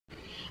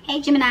Hey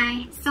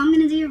Gemini, so I'm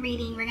going to do a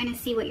reading. We're going to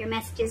see what your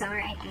messages are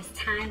at this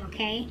time,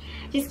 okay?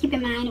 Just keep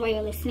in mind while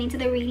you're listening to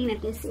the reading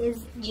that this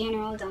is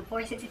general. Don't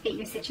force it to fit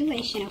your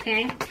situation,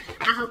 okay?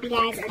 I hope you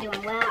guys are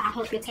doing well. I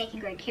hope you're taking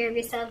great care of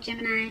yourself,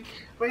 Gemini.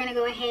 We're going to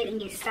go ahead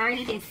and get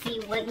started and see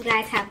what you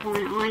guys have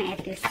going on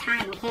at this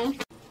time, okay?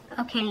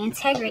 Okay,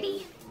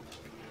 integrity.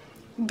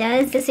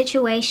 Does the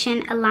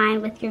situation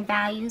align with your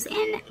values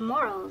and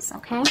morals,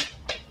 okay?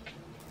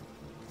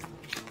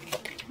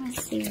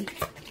 Let's see.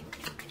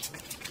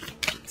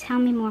 Tell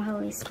me more,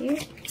 Holy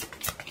Spirit.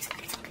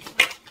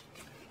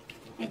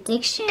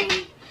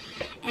 Addiction.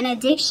 An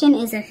addiction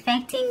is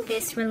affecting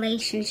this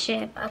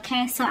relationship,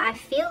 okay? So I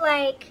feel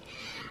like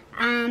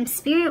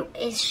Spirit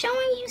is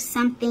showing you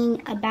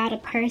something about a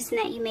person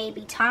that you may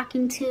be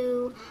talking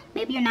to.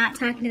 Maybe you're not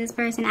talking to this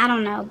person. I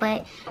don't know.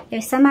 But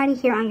there's somebody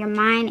here on your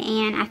mind,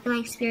 and I feel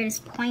like Spirit is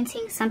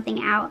pointing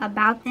something out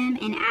about them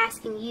and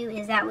asking you,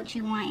 is that what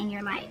you want in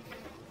your life?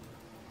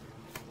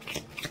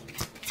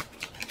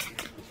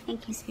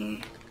 Thank you,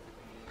 Spirit.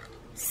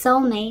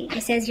 Soulmate.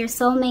 It says your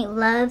soulmate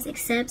loves,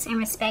 accepts, and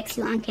respects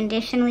you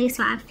unconditionally.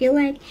 So I feel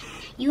like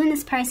you and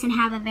this person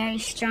have a very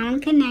strong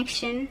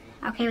connection,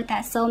 okay, with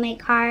that soulmate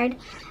card.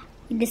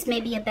 This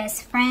may be a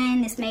best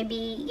friend. This may be,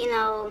 you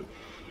know,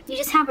 you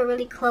just have a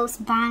really close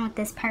bond with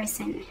this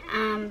person.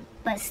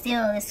 But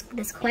still,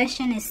 this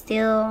question is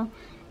still,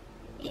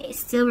 it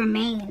still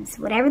remains.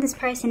 Whatever this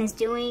person is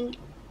doing,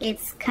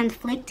 it's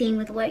conflicting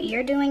with what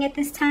you're doing at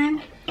this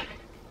time.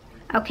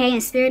 Okay,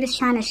 and Spirit is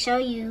trying to show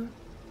you,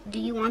 do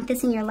you want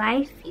this in your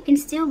life? You can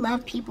still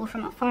love people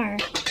from afar.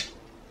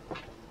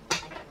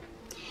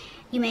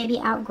 You may be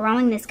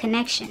outgrowing this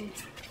connection.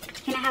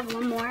 Can I have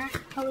one more,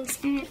 Holy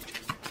Spirit?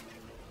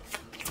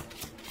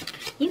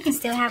 You can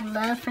still have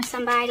love for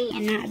somebody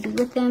and not be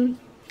with them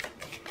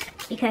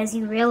because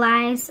you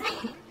realize,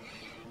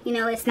 you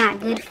know, it's not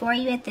good for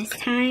you at this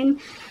time.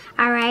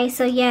 All right,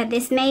 so yeah,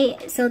 this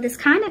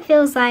kind of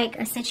feels like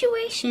a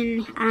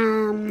situation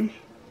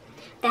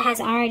that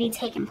has already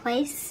taken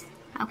place,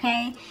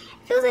 okay?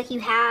 Feels like you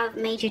have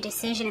made your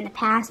decision in the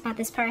past about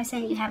this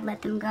person. You have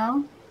let them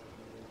go.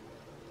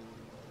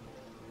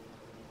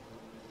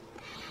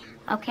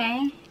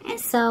 Okay? And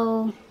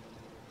so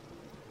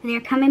they're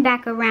coming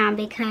back around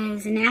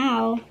because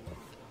now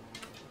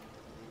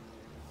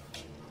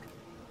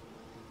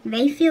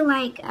they feel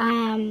like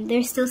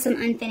there's still some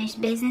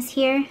unfinished business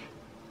here.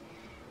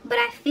 But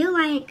I feel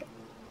like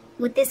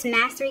with this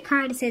mastery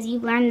card, it says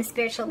you've learned the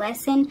spiritual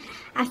lesson.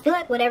 I feel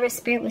like whatever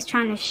Spirit was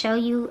trying to show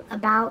you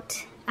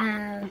about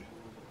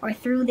or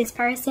through this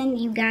person,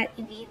 you get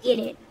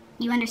it.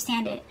 You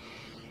understand it.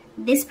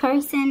 This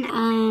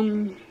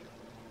person,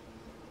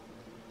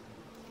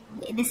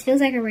 this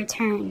feels like a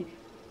return.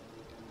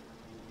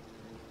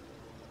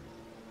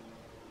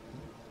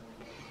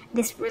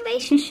 This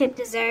relationship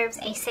deserves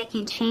a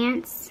second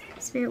chance.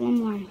 Spirit, one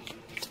more.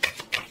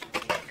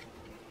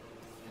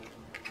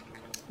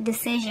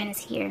 Decision is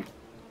here.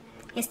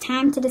 It's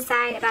time to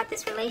decide about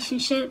this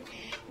relationship.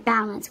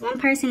 Balance. One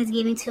person is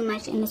giving too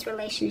much in this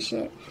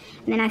relationship.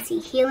 And then I see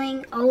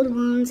healing, old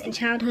wounds, and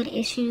childhood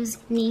issues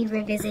need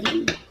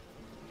revisiting.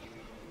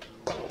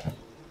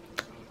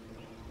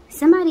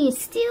 Somebody is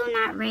still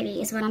not ready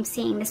is what I'm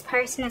seeing. This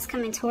person that's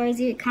coming towards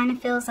you, it kind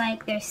of feels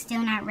like they're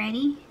still not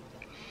ready.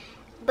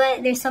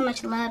 But there's so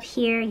much love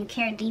here. You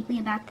care deeply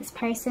about this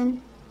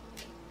person.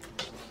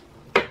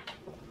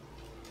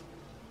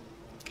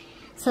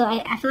 So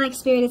I feel like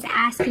Spirit is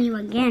asking you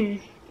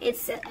again.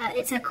 It's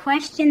a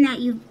question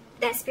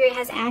that Spirit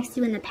has asked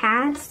you in the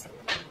past.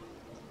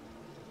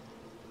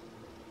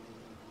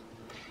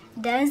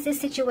 Does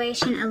this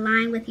situation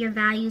align with your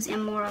values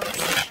and morals?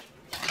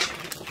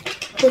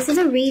 This is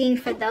a reading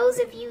for those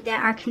of you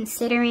that are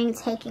considering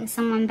taking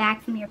someone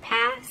back from your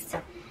past.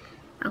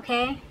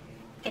 Okay?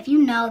 If you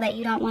know that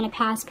you don't want a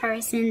past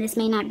person, this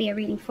may not be a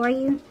reading for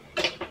you.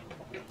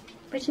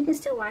 But you can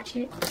still watch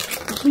it.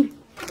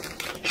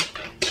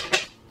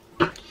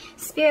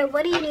 Spirit,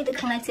 what do you need the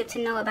collective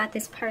to know about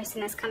this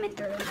person that's coming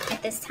through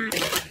at this time?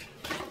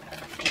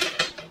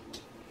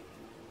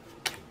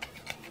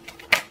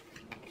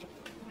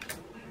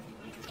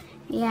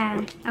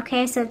 Yeah.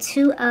 Okay, so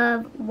 2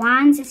 of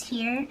Wands is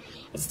here.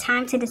 It's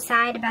time to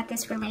decide about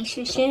this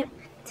relationship.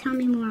 Tell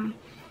me more.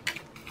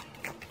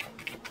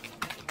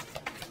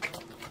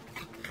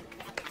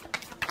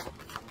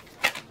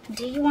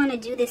 Do you want to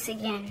do this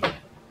again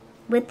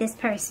with this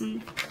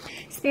person?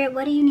 Spirit,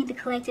 what do you need the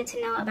collective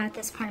to know about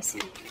this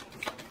person?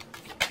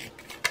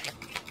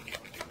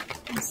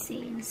 Let's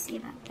see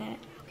about that.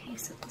 Okay,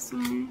 so this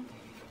one.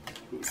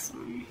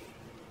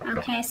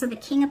 Okay, so the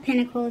King of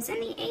Pentacles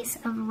and the Ace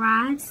of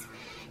Rods.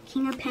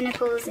 King of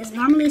Pentacles is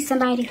normally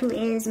somebody who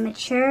is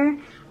mature,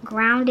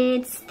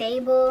 grounded,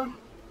 stable.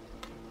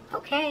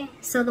 Okay,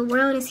 so the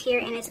World is here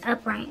and it's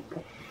upright.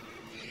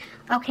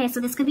 Okay, so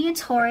this could be a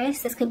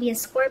Taurus, this could be a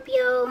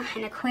Scorpio,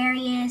 an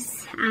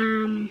Aquarius,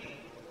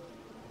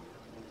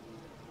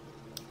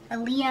 a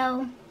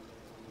Leo,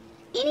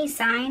 any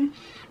sign.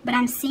 But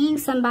I'm seeing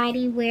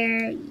somebody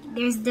where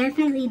there's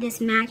definitely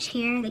this match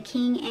here, the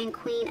King and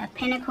Queen of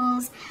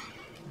Pentacles.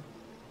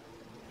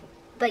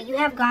 But you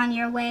have gone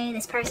your way.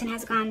 This person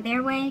has gone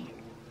their way.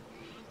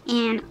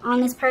 And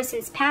on this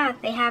person's path,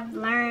 they have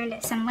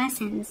learned some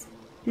lessons.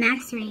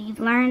 Mastery,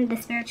 you've learned the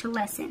spiritual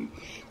lesson.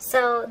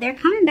 So they're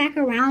coming back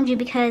around you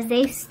because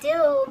they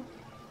still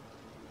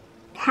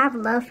have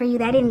love for you.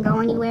 That didn't go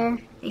anywhere.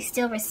 They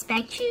still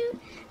respect you.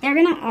 They're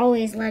going to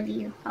always love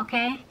you,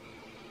 okay?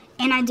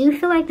 And I do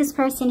feel like this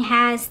person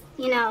has,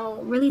 you know,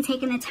 really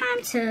taken the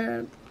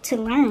time to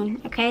learn,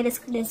 okay?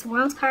 This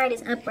World card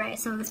is upright.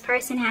 So this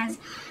person has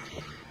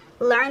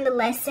learned the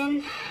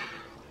lesson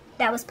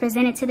that was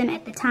presented to them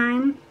at the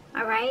time,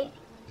 all right?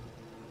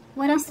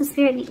 What else does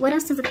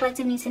the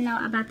collective need to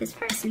know about this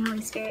person,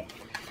 Holy Spirit?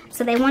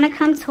 So they want to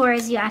come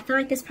towards you. I feel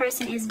like this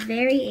person is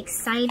very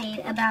excited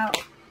about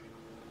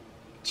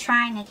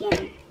trying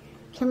again.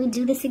 Can we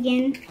do this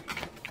again?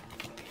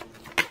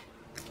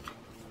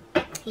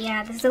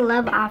 Yeah, this is a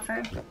love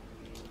offer.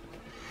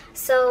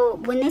 So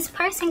when this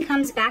person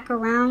comes back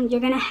around,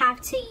 you're going to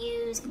have to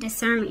use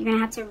discernment. You're going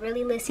to have to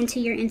really listen to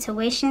your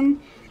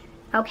intuition.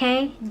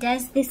 Okay?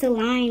 Does this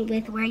align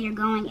with where you're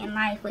going in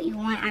life, what you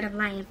want out of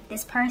life?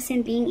 This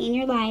person being in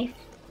your life,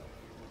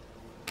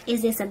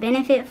 is this a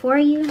benefit for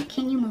you?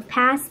 Can you move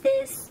past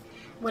this?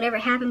 Whatever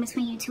happened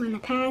between you two in the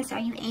past, are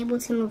you able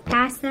to move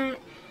past that?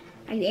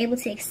 Are you able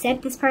to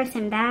accept this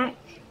person back?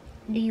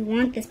 Do you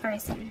want this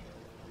person?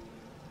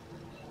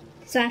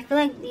 So I feel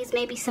like these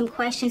may be some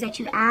questions that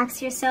you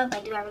ask yourself.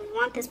 Like, do I really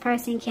want this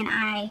person? Can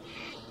I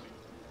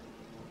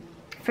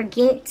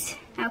forget?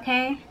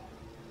 Okay?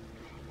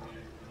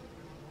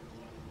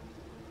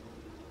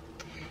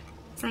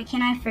 It's like,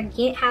 can I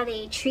forget how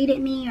they treated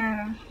me?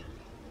 Or,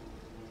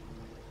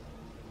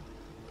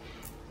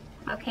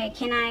 okay,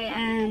 can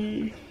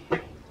I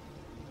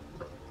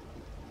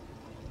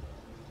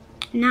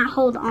not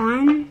hold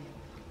on?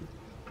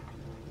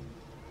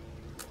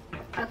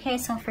 Okay,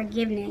 so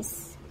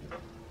forgiveness.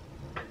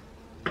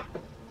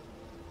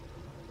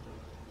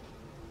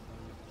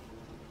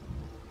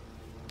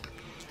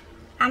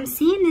 I'm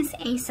seeing this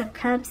Ace of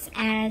Cups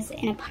as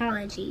an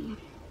apology.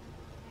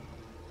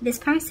 This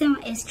person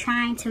is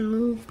trying to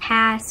move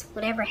past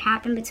whatever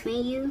happened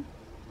between you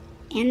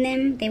and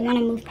them. They want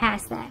to move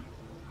past that.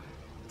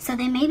 So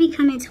they may be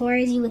coming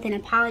towards you with an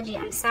apology.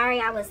 I'm sorry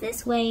I was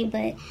this way,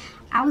 but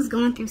I was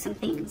going through some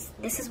things.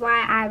 This is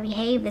why I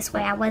behaved this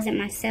way. I wasn't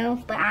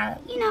myself, but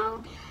you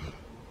know,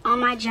 on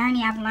my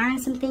journey, I've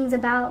learned some things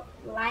about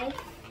life,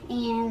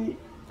 and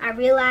I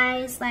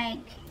realized, like,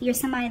 you're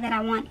somebody that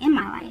I want in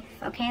my life,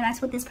 okay?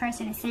 That's what this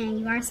person is saying.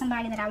 You are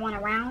somebody that I want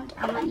around.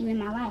 I want you in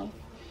my life.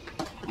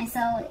 And so,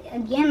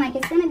 again, like,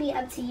 it's going to be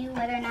up to you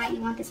whether or not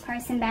you want this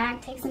person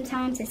back. Take some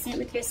time to sit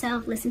with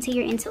yourself. Listen to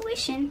your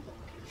intuition.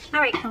 All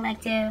right,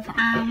 collective.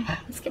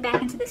 Let's get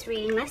back into this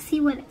reading. Let's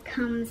see what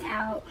comes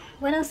out.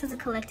 What else does the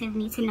collective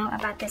need to know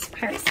about this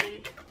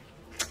person?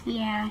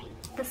 Yeah,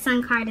 the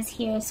Sun card is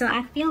here. So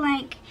I feel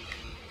like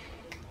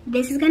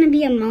this is going to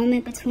be a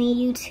moment between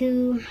you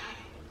two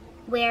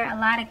where a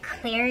lot of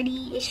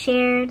clarity is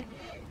shared.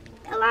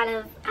 A lot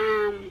of,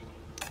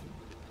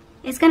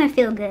 it's going to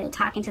feel good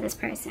talking to this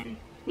person.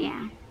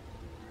 Yeah.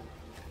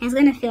 It's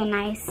going to feel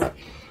nice.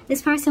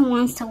 This person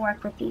wants to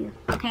work with you,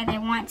 okay? They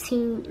want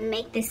to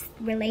make this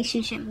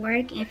relationship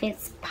work if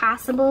it's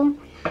possible.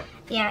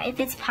 Yeah,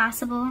 if it's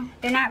possible.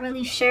 They're not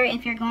really sure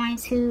if you're going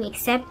to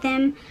accept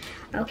them,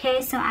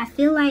 okay? So I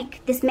feel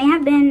like this may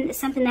have been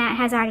something that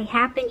has already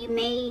happened. You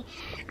may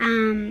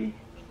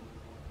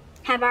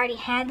have already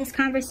had this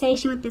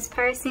conversation with this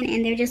person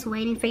and they're just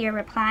waiting for your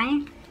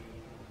reply.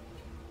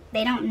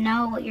 They don't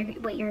know what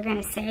you're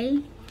going to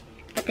say.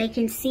 But they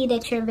can see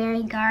that you're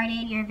very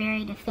guarded, you're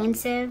very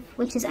defensive,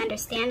 which is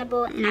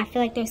understandable. And I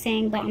feel like they're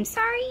saying, but I'm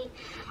sorry,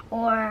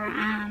 or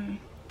I'm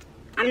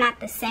not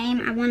the same.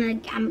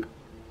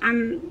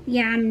 I'm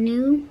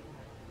new,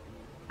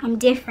 I'm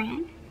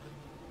different.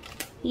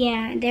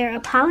 Yeah, they're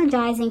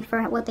apologizing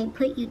for what they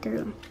put you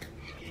through.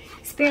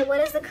 Spirit, what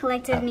does the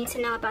collective need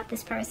to know about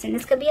this person?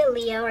 This could be a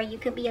Leo, or you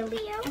could be a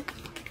Leo.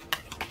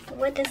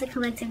 What does the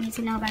collective need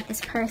to know about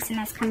this person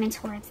that's coming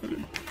towards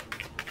them?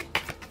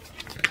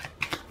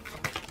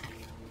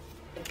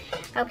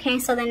 Okay,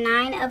 so the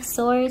 9 of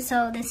Swords,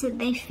 so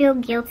they feel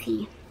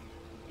guilty.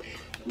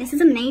 This is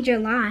a major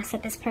loss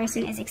that this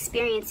person is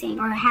experiencing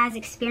or has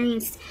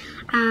experienced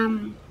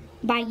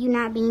by you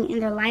not being in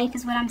their life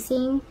is what I'm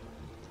seeing.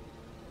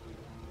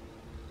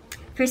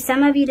 For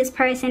some of you, this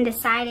person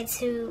decided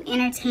to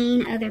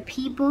entertain other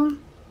people,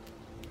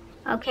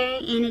 okay,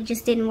 and it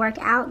just didn't work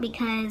out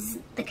because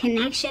the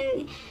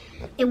connection,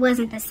 it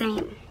wasn't the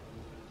same.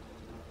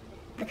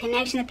 The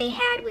connection that they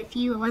had with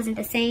you, it wasn't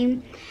the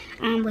same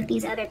with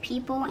these other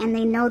people, and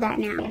they know that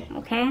now,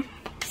 okay?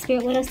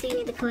 Spirit, what else do you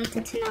need the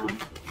collective to know?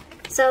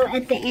 So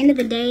at the end of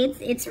the day,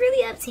 it's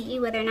really up to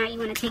you whether or not you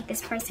want to take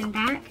this person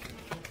back.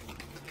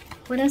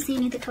 What else do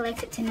you need the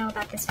collective to know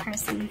about this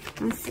person?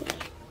 Let's see.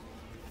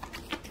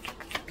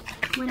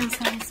 What else,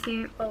 Holy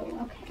Spirit?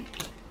 Oh, okay.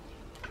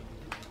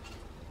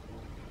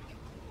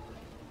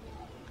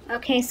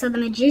 Okay, so the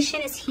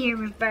Magician is here,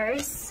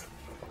 reverse.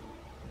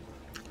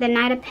 The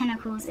Knight of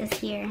Pentacles is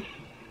here.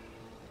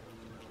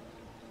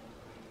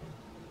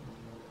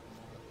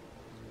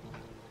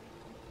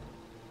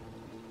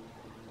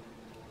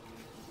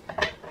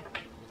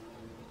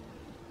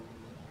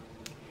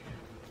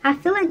 I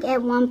feel like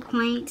at one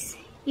point,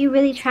 you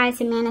really tried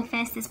to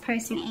manifest this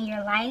person in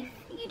your life.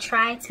 You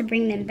tried to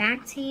bring them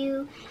back to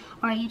you,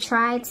 or you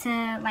tried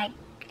to like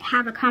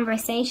have a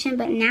conversation,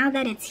 but now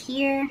that it's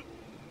here,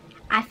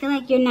 I feel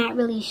like you're not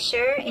really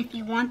sure if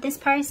you want this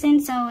person.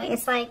 So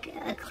it's like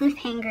a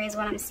cliffhanger is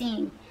what I'm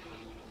seeing.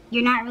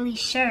 You're not really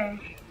sure.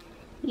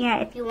 Yeah,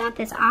 if you want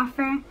this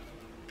offer.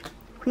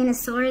 Queen of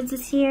Swords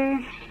is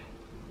here.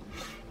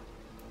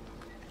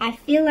 I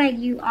feel like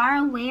you are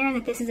aware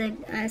that this is a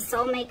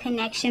soulmate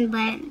connection,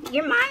 but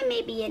your mind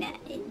may be in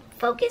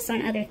focus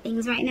on other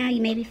things right now.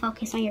 You may be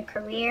focused on your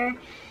career.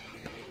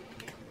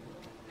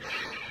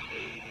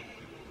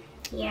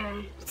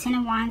 Yeah, Ten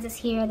of Wands is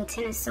here, the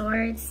Ten of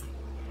Swords.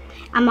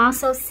 I'm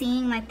also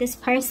seeing like this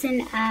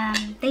person,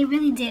 they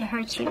really did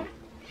hurt you.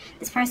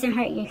 This person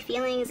hurt your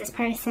feelings. This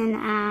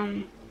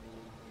person,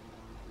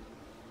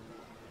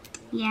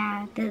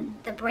 yeah,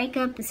 the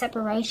breakup, the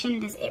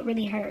separation, it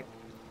really hurt.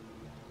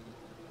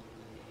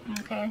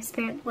 Okay,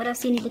 Spirit, what else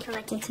do you need the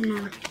collective to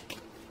know?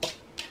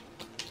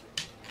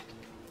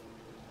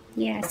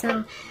 Yeah,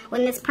 so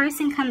when this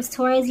person comes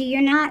towards you,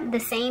 you're not the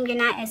same. You're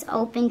not as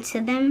open to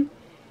them.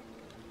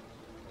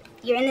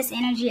 You're in this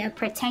energy of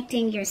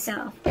protecting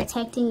yourself,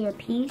 protecting your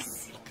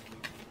peace.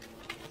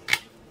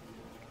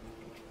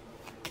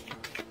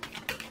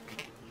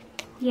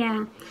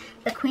 Yeah,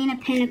 the Queen of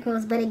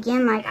Pentacles. But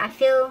again, like I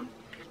feel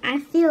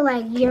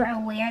like you're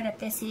aware that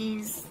this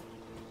is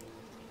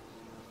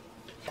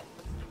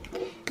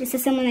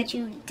someone that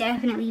you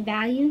definitely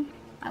value,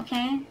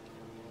 okay?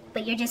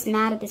 But you're just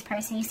mad at this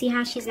person. You see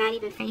how she's not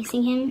even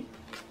facing him?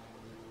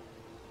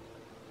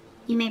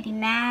 You may be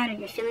mad or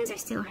your feelings are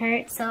still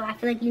hurt, so I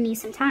feel like you need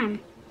some time.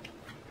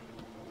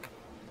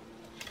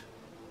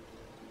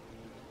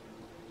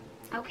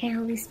 Okay,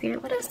 Holy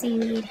Spirit, what else do you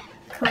need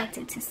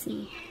collected to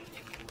see?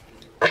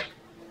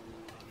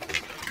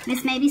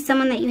 This may be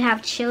someone that you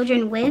have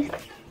children with.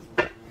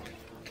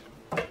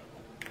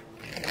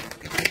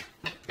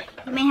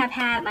 You may have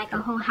had like a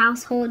whole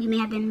household. You may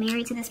have been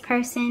married to this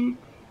person.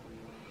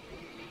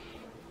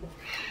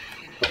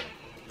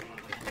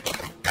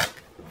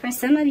 For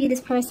some of you, this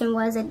person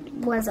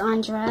was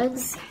on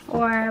drugs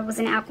or was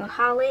an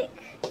alcoholic.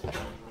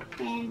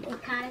 And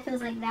it kind of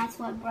feels like that's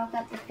what broke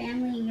up the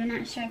family. And you're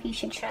not sure if you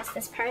should trust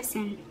this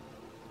person.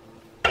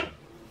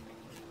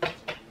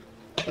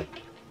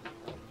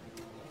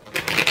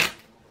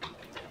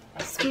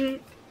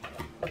 Spirit,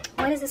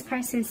 what is this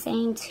person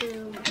saying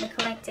to the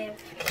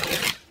collective?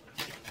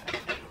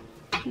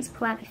 Let's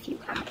pull out a few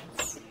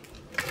cards.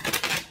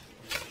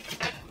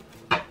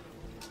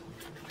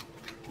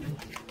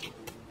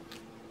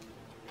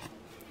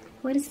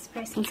 What is this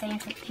person saying?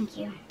 Thank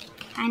you.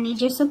 I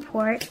need your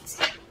support.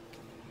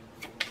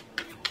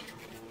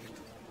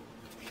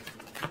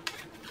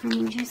 I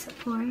need your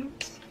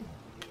support.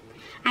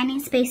 I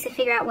need space to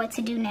figure out what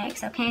to do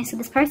next, okay? So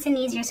this person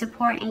needs your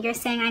support, and you're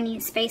saying I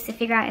need space to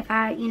figure out if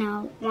I, you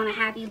know, want to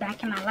have you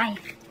back in my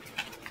life.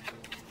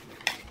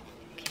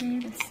 Okay,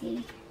 let's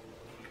see.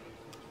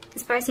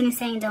 This person is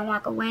saying don't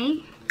walk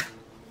away.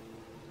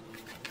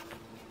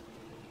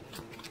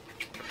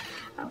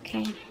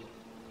 Okay.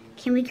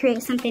 Can we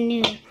create something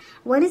new?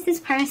 What does this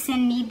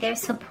person need their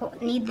support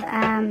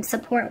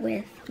support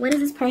with? What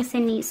does this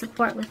person need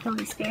support with,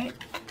 Holy Spirit?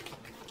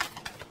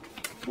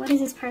 What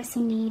does this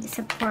person need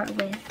support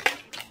with?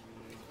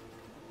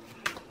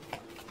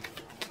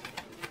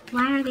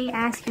 Why are they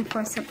asking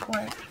for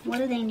support? What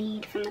do they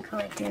need from the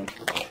collective?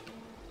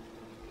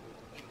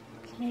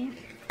 Okay.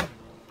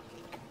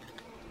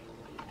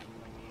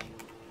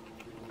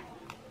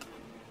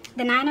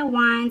 The Nine of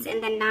Wands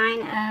and the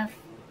Nine of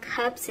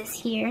Cups is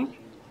here.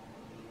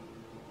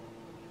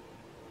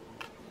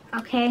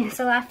 Okay,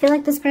 so I feel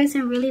like this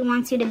person really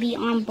wants you to be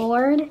on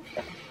board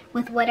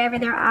with whatever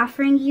they're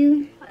offering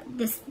you.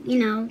 This, you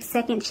know,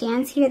 second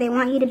chance here. They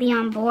want you to be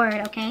on board,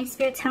 okay?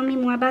 Spirit, tell me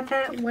more about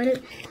that.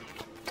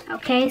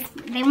 Okay,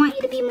 they want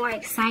you to be more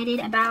excited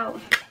about,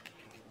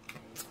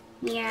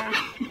 yeah,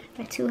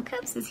 the Two of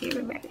Cups is here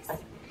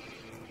reversed.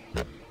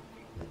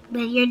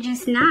 But you're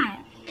just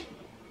not.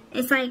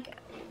 It's like,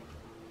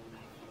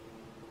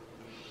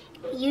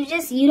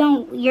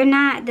 you're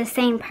not the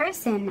same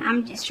person.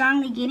 I'm just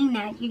strongly getting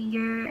that.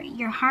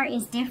 Your heart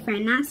is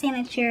different. Not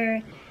saying that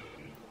you're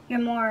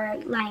more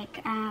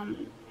like,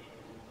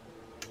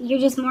 you're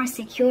just more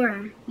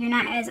secure. You're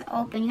not as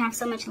open. You have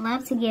so much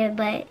love to give,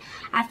 but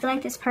I feel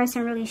like this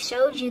person really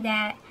showed you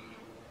that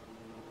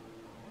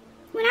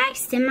when I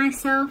extend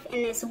myself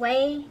in this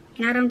way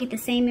and I don't get the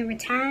same in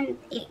return,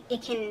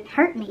 it can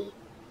hurt me.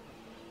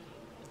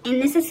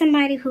 And this is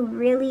somebody who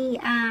really,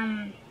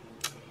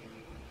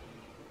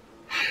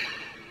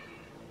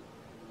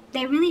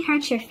 they really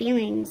hurt your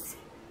feelings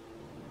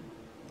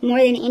more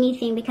than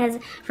anything, because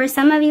for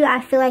some of you,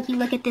 I feel like you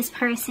look at this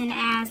person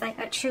as like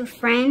a true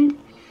friend,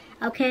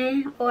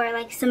 okay, or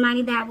like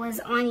somebody that was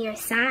on your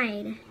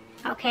side,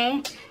 okay,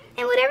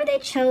 and whatever they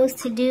chose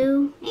to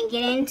do and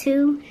get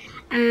into,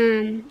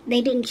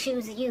 they didn't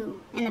choose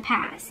you in the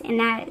past, and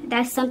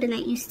that's something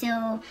that you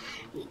still,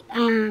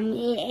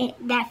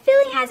 that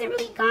feeling hasn't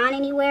really gone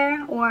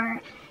anywhere,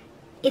 or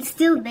it's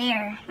still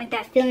there. Like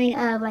that feeling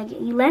of like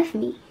you left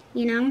me,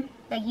 you know?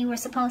 Like you were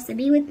supposed to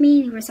be with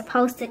me, we were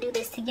supposed to do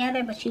this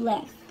together, but you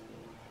left.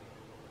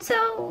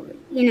 So,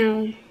 you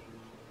know,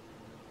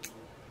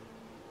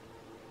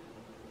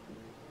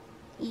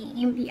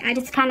 I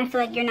just kind of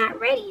feel like you're not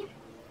ready.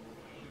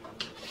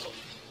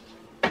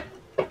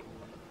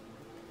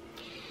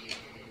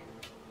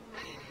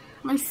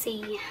 Let's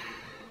see.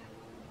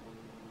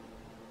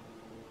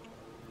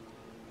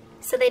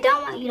 So they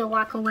don't want you to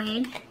walk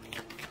away.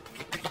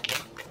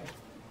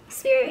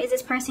 Spirit, is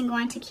this person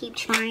going to keep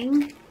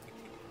trying?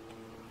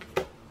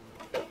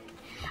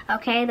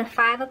 Okay, the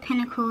Five of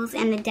Pentacles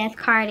and the Death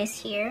card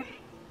is here.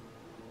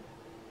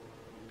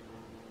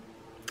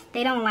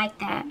 They don't like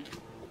that.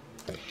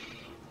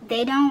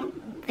 They don't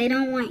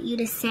want you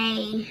to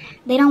say,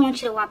 they don't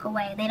want you to walk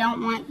away. They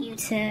don't want you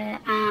to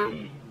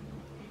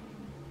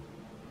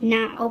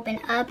not open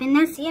up. And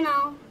that's, you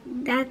know,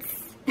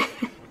 that's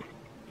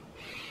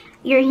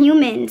you're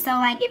human. So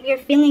like if your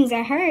feelings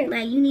are hurt,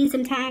 like you need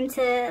some time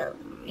to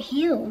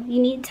heal.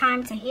 You need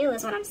time to heal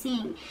is what I'm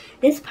seeing.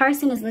 This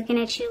person is looking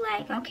at you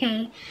like,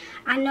 okay,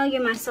 I know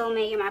you're my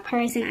soulmate, you're my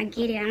person, I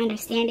get it, I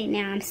understand it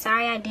now. I'm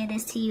sorry I did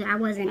this to you. I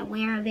wasn't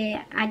aware of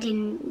it. I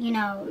didn't, you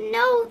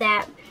know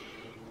that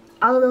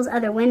all of those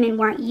other women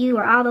weren't you,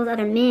 or all those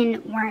other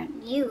men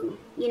weren't you.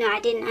 You know, I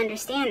didn't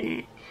understand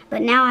that.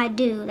 But now I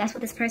do. That's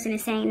what this person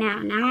is saying now.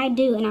 Now I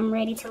do, and I'm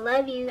ready to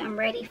love you. I'm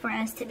ready for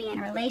us to be in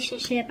a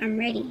relationship. I'm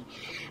ready.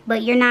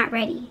 But you're not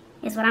ready,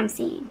 is what I'm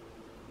seeing.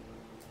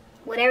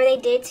 Whatever they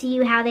did to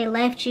you, how they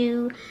left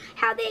you,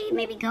 how they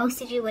maybe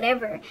ghosted you,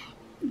 whatever,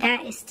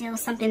 that is still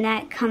something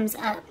that comes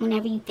up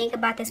whenever you think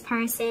about this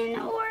person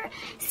or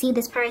see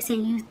this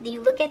person.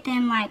 You look at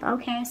them like,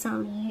 okay,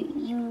 so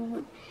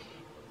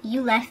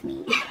you left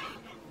me.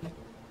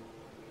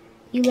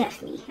 You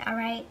left me, all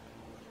right?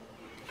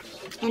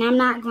 And I'm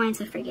not going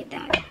to forget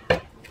that.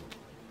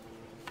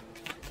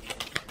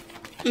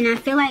 And I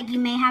feel like you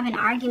may have an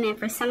argument.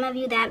 For some of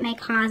you, that may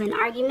cause an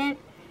argument.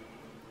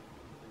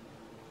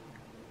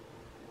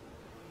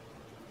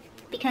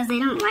 Because they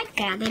don't like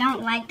that. They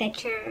don't like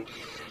that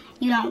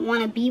you don't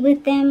want to be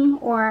with them,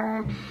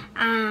 or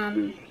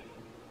yeah,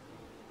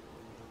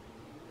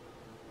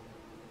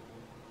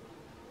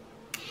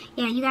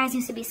 you guys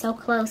used to be so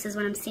close is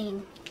what I'm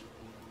seeing.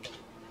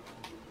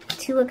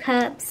 Two of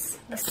Cups,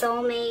 the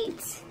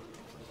soulmates.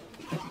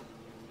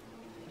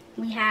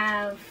 We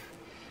have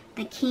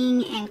the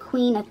King and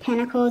Queen of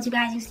Pentacles. You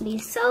guys used to be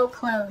so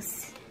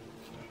close.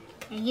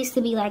 It used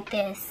to be like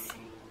this.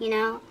 You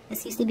know,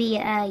 this used to be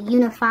a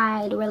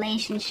unified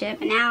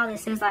relationship, and now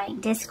this is like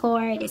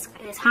discord, this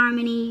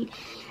harmony.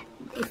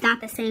 It's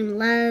not the same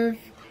love.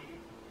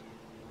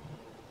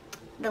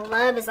 The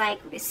love is like,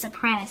 it's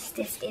suppressed.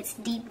 It's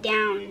deep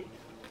down.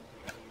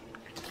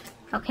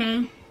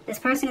 Okay? This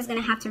person is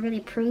going to have to really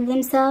prove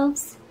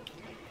themselves.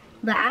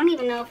 But I don't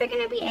even know if they're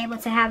going to be able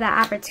to have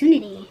that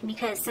opportunity,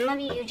 because some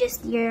of you,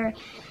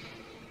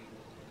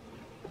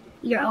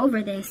 you're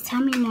over this.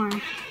 Tell me more.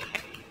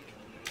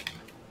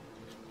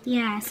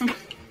 Yeah, some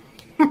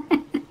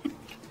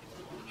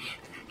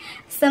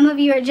of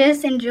you are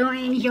just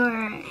enjoying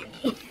your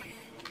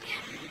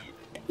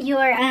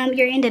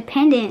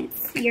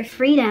independence, your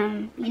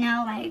freedom, you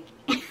know, like,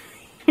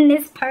 and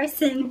this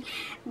person,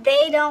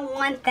 they don't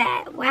want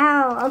that.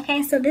 Wow,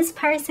 okay, so this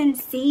person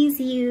sees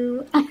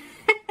you.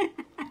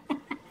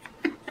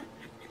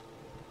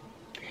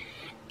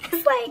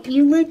 It's like,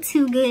 you look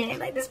too good.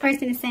 Like, this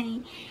person is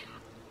saying,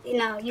 you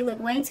know, you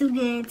look way too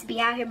good to be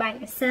out here by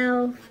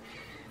yourself.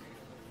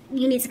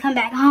 You need to come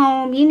back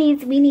home. We need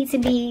to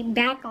be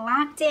back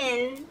locked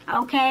in,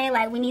 okay?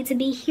 Like, we need to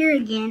be here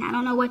again. I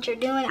don't know what you're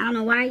doing. I don't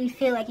know why you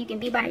feel like you can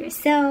be by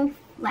yourself.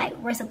 Like,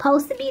 we're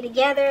supposed to be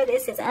together.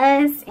 This is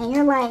us. And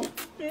you're like,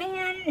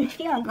 man, if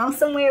you don't go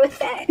somewhere with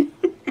that.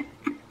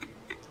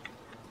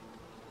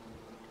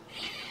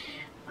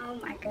 Oh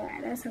my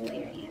God, that's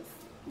hilarious.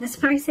 This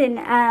person,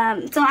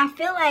 so I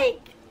feel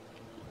like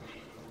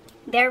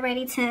they're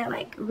ready to,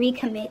 like,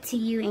 recommit to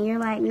you. And you're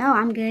like, no,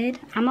 I'm good.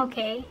 I'm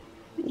okay.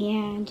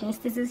 Yeah,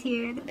 justice is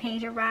here. The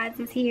Page of Rods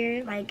is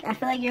here. Like, I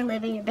feel like you're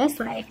living your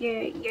best life.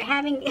 You're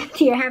having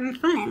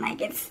fun.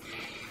 Like, it's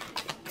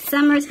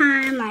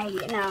summertime. Like,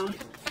 you know,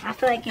 I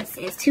feel like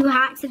it's too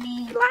hot to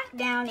be locked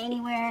down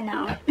anywhere.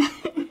 No,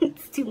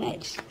 it's too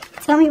much.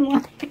 Tell me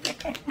more.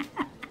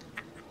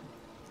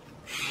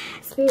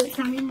 Spirit,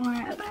 tell me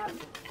more about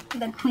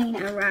the Queen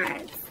of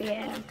Rods.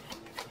 Yeah.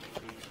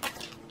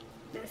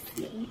 Let's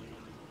see.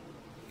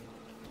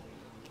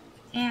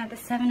 Yeah, the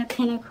Seven of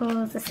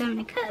Pentacles, the Seven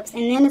of Cups.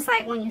 And then it's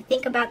like, when you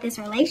think about this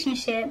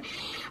relationship,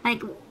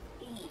 like,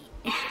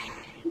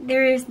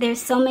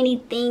 there's so many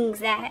things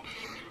that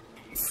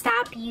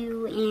stop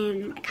you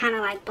and kind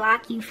of like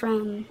block you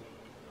from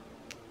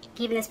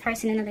giving this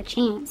person another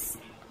chance.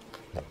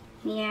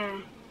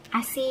 Yeah,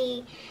 I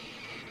see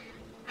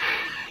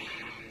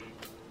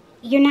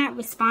you're not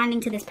responding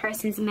to this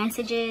person's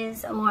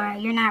messages, or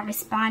you're not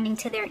responding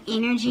to their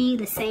energy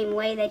the same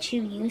way that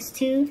you used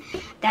to.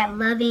 That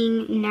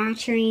loving,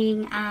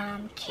 nurturing,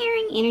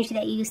 caring energy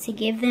that you used to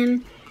give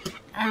them.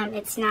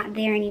 it's not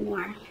there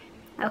anymore.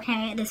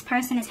 Okay, this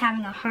person is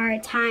having a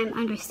hard time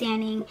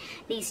understanding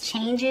these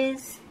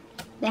changes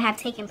that have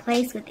taken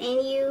place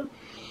within you.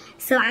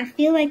 So I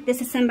feel like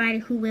this is somebody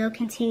who will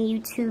continue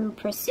to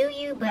pursue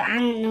you, but I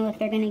don't know if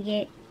they're going to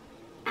get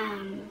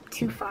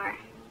too far.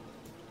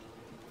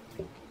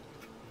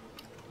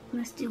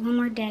 Let's do one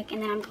more deck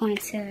and then I'm going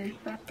to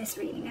wrap this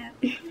reading up.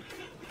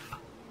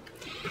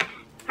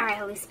 Alright,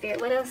 Holy Spirit,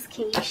 what else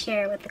can you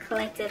share with the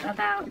collective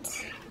about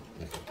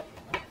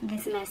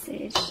this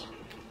message?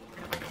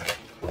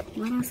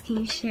 What else can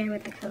you share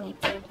with the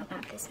collective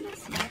about this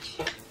message?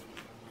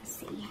 Let's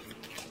see.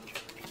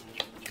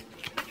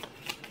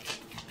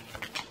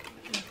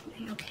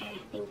 Okay,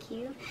 thank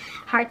you.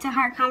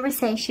 Heart-to-heart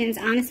conversations.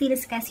 Honestly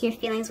discuss your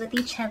feelings with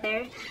each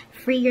other.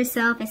 Free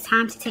yourself. It's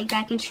time to take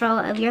back control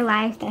of your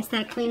life. That's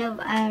that Queen of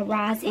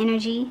Ra's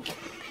energy.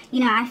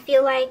 You know, I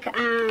feel like,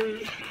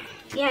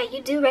 yeah,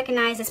 you do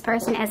recognize this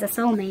person as a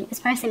soulmate.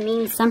 This person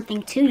means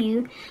something to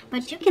you,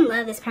 but you can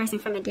love this person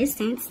from a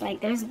distance.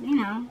 Like, there's, you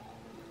know,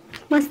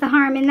 what's the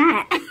harm in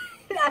that?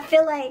 I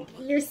feel like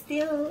you're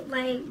still,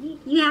 like,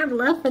 you have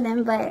love for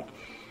them, but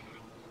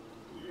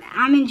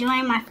I'm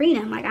enjoying my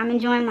freedom. Like, I'm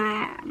enjoying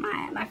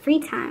my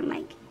free time.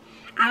 Like,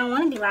 I don't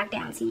want to be locked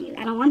down to you.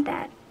 I don't want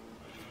that.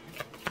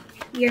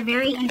 You're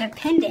very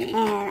independent,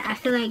 and I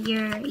feel like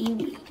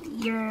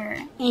you're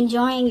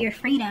enjoying your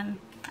freedom.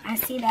 I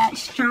see that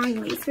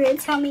strongly. Spirit,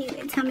 tell me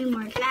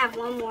more. Can I have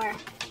one more?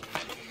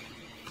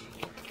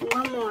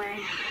 One more.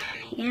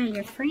 Yeah,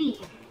 you're free.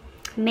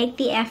 Make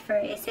the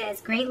effort. It says,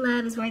 great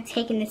love is worth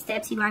taking the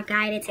steps you are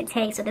guided to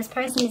take. So this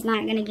person is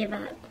not going to give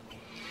up.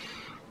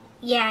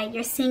 Yeah,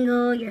 you're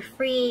single, you're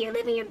free, you're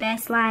living your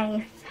best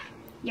life,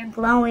 you're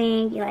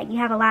glowing, you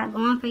have a lot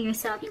going for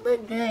yourself, you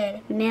look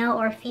good, male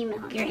or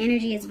female. Your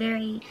energy is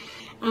very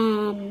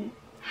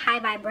high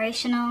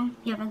vibrational,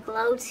 you have a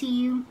glow to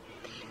you.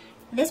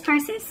 This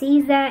person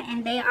sees that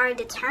and they are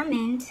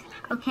determined,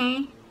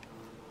 okay,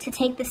 to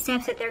take the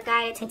steps that they're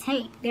guided to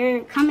take. They're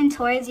coming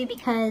towards you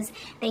because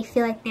they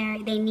feel like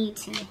they need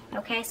to,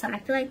 okay? So I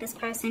feel like this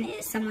person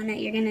is someone that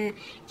you're going to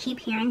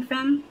keep hearing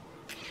from.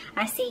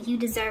 I see you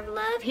deserve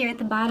love here at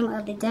the bottom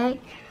of the deck.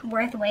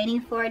 Worth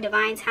waiting for.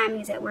 Divine timing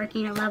is at work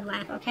in your love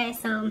life. Okay,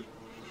 so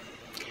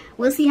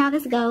we'll see how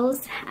this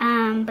goes.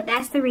 But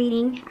that's the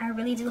reading. I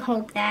really do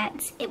hope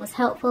that it was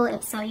helpful.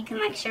 If so, you can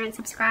like, share, and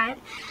subscribe.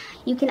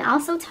 You can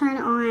also turn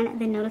on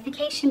the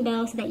notification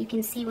bell so that you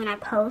can see when I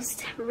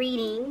post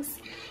readings.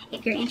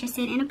 If you're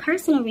interested in a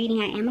personal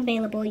reading, I am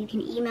available. You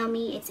can email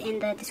me. It's in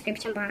the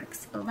description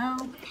box below.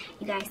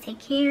 You guys take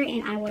care,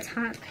 and I will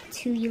talk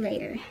to you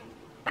later.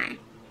 Bye.